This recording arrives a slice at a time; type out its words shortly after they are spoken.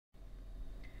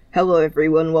Hello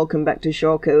everyone, welcome back to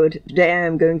ShawCode. Today I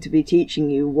am going to be teaching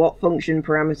you what function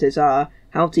parameters are,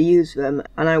 how to use them,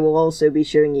 and I will also be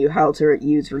showing you how to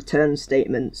use return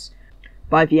statements.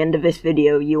 By the end of this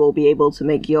video, you will be able to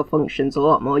make your functions a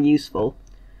lot more useful.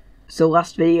 So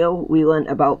last video, we learnt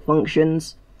about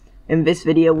functions. In this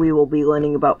video, we will be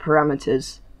learning about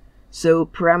parameters. So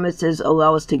parameters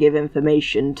allow us to give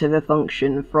information to the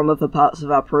function from other parts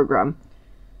of our program.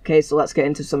 Okay, so let's get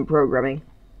into some programming.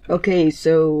 Okay,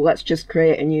 so let's just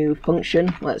create a new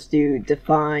function. Let's do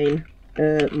define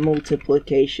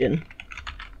multiplication.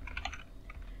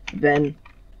 Then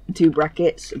two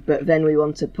brackets, but then we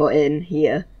want to put in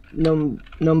here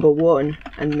number 1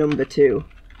 and number 2.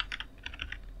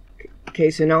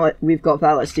 Okay, so now we've got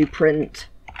that, let's do print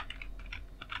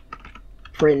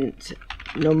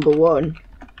number 1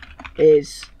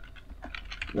 is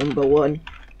number 1.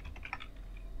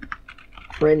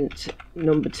 Print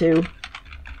number 2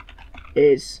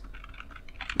 is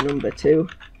number 2.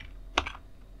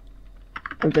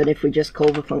 And then if we just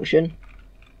call the function,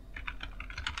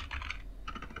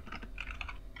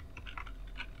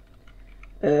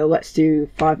 let's do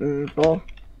 5 and 4.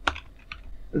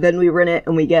 Then we run it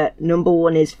and we get number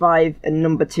 1 is 5 and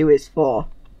number 2 is 4.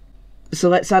 So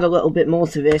let's add a little bit more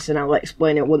to this and I'll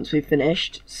explain it once we've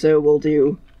finished. So we'll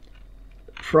do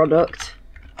product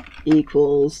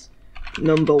equals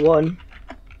number 1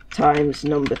 times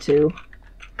number 2,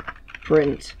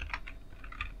 print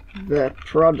the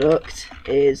product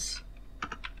is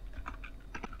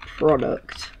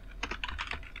product.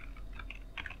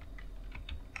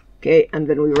 Okay, and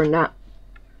then we run that.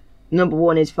 Number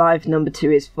 1 is 5, number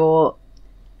 2 is 4,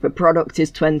 the product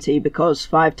is 20 because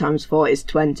 5 times 4 is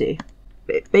 20.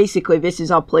 Basically this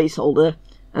is our placeholder,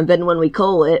 and then when we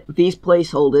call it, these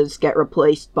placeholders get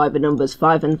replaced by the numbers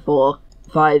 5 and 4,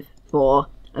 5, 4,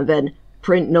 and then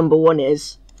print number 1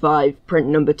 is 5, print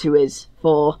number 2 is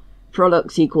 4,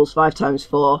 product equals 5 times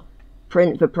 4,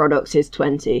 print the product is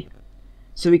 20.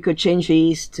 So we could change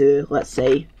these to, let's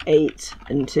say, 8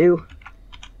 and 2.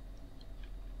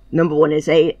 Number 1 is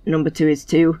 8, number 2 is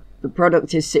 2, the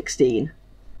product is 16.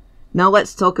 Now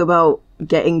let's talk about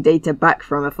getting data back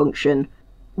from a function.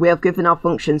 We have given our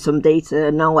function some data,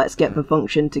 and now let's get the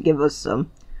function to give us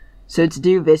some. So to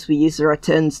do this, we use the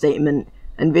return statement,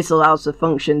 and this allows the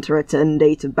function to return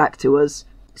data back to us.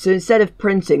 So instead of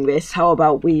printing this, how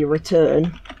about we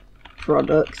return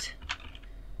product,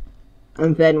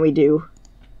 and then we do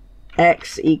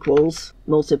x equals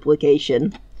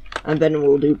multiplication, and then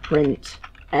we'll do print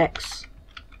x,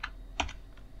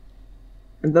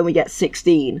 and then we get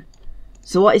 16.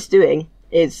 So what it's doing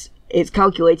is it's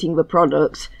calculating the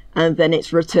product, and then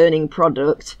it's returning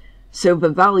product. So the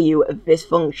value of this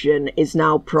function is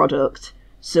now product.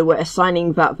 So we're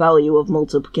assigning that value of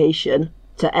multiplication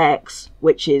to x,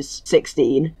 which is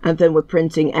 16, and then we're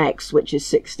printing x, which is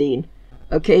 16.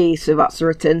 Okay, so that's the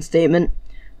return statement.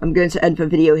 I'm going to end the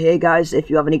video here, guys.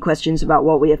 If you have any questions about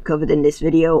what we have covered in this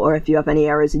video, or if you have any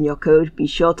errors in your code, be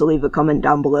sure to leave a comment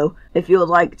down below. If you would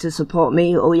like to support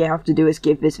me, all you have to do is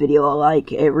give this video a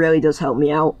like. It really does help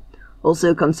me out.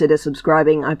 Also consider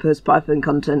subscribing. I post Python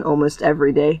content almost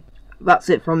every day. That's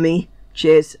it from me.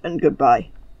 Cheers and goodbye.